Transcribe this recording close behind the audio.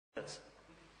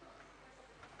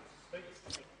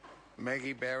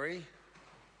Maggie Barry.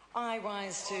 I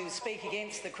rise to speak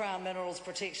against the Crown Minerals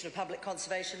Protection of Public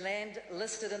Conservation Land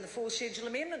listed in the 4th Schedule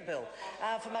Amendment Bill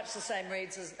for much the same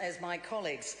reasons as my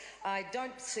colleagues. I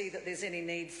don't see that there's any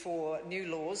need for new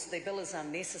laws. The bill is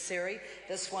unnecessary.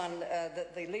 This one,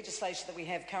 the legislation that we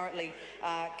have currently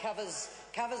covers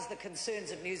the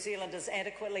concerns of New Zealanders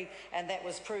adequately, and that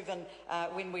was proven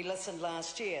when we listened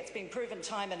last year. It's been proven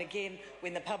time and again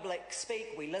when the public speak,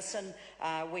 we listen,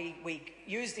 we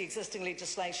use the existing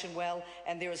legislation well,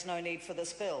 and there is no need for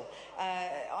this bill.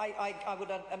 I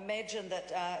would imagine that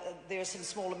there are some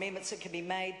small amendments that can be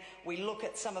made. We look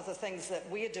at some of the things that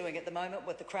we're doing at the moment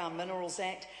with the Crown Minerals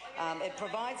Act. It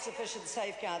provides sufficient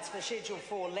safeguards for Schedule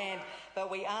 4 land, but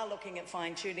we are looking at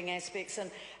fine-tuning aspects,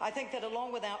 and I think that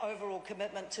along with our overall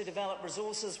commitment to develop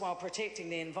resources while protecting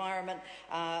the environment,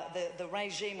 the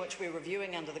regime which we're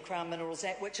reviewing under the Crown Minerals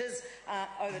Act, which is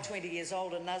over 20 years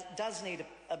old and does need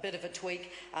a bit of a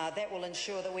tweak, that will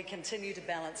ensure that we continue to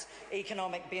balance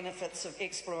economic benefits of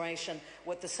exploration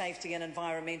with the safety and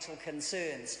environmental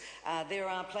concerns. There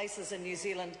are places in New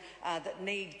Zealand that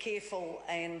need careful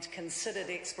and considered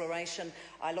exploration.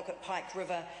 I look at Pike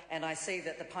River and I see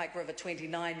that the Pike River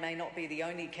 29 may not be the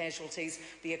only casualties.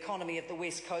 The economy of the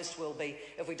West Coast will be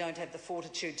if we don't have the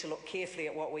fortitude to look carefully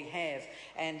at what we have.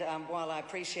 And while I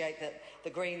appreciate that the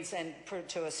Greens and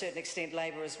to a certain extent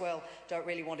Labor as well don't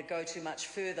really want to go too much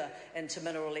further into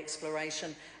mineral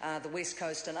exploration, the West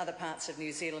Coast and other parts of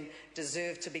New Zealand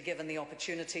deserve to be given the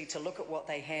opportunity to look at what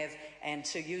they have and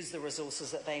to use the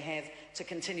resources that they have to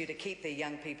continue to keep their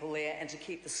young people there and to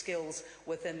keep the skills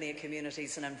within their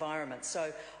communities and environments.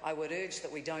 So I would urge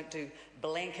that we don't do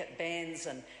blanket bans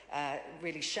and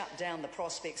really shut down the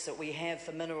prospects that we have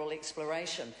for mineral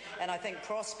exploration. And I think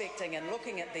prospecting and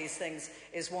looking at these things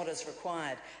is what is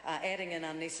required. Adding in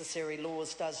unnecessary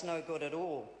laws does no good at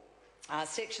all.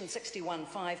 Section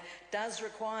 61.5 does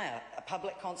require a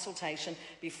public consultation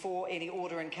before any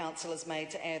order in council is made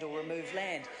to add or remove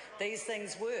land. These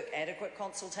things work, adequate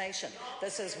consultation.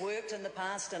 This has worked in the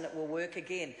past and it will work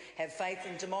again. Have faith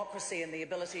in democracy and the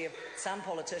ability of some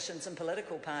politicians and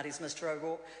political parties, Mr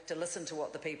O'Rourke, to listen to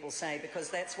what the people say, because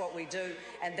that's what we do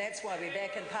and that's why we're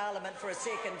back in Parliament for a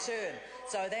second term.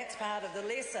 So that's part of the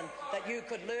lesson that you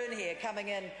could learn here coming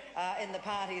in the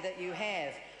party that you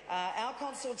have. Our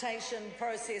consultation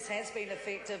process has been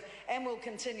effective and will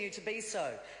continue to be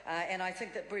so. And I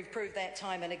think that we've proved that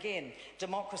time and again.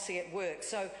 Democracy at work.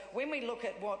 So when we look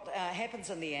at what happens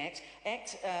in the Act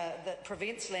that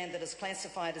prevents land that is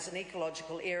classified as an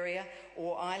ecological area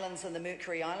or islands in the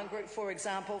Mercury Island Group, for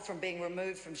example, from being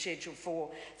removed from Schedule 4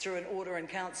 through an order in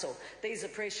council. These are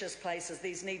precious places.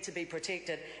 These need to be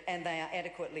protected and they are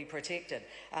adequately protected.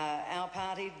 Our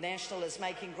party, National, is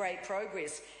making great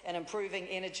progress in improving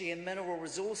energy and mineral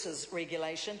resources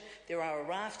regulation. There are a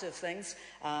raft of things,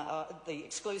 the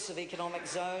exclusive economic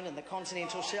zone and the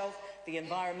continental shelf, the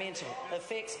Environmental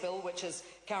Effects Bill, which is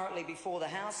currently before the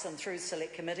House and through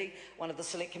Select Committee, one of the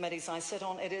Select Committees I sit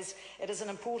on. It is an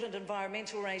important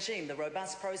environmental regime. The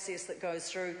robust process that goes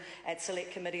through at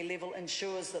Select Committee level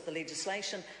ensures that the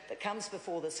legislation that comes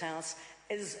before this House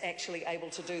is actually able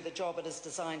to do the job it is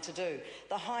designed to do.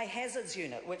 The High Hazards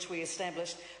Unit, which we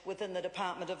established within the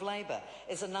Department of Labour,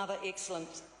 is another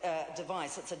excellent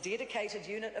device. It's a dedicated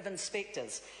unit of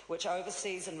inspectors which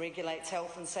oversees and regulates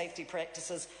health and safety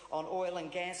practices on oil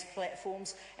and gas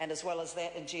platforms, and as well as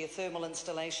that in geothermal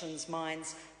installations,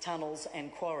 mines, tunnels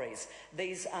and quarries.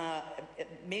 These are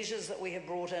measures that we have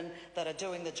brought in that are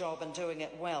doing the job and doing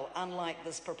it well, unlike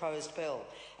this proposed bill.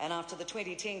 And after the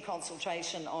 2010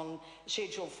 consultation on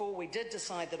Schedule 4, we did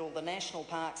decide that all the national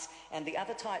parks and the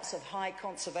other types of high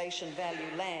conservation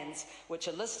value lands which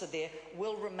are listed there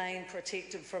will remain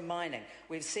protected from mining.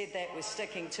 We've said that, we're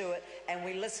sticking to it, and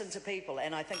we listen to people.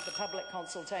 And I think the public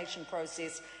consultation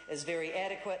process is very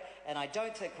adequate, and I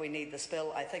don't think we need this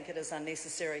bill. I think it is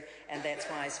unnecessary, and that's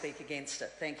why I speak against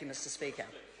it. Thank you, Mr Speaker.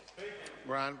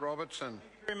 Grant Robertson. Thank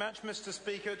you very much, Mr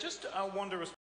Speaker. Just one to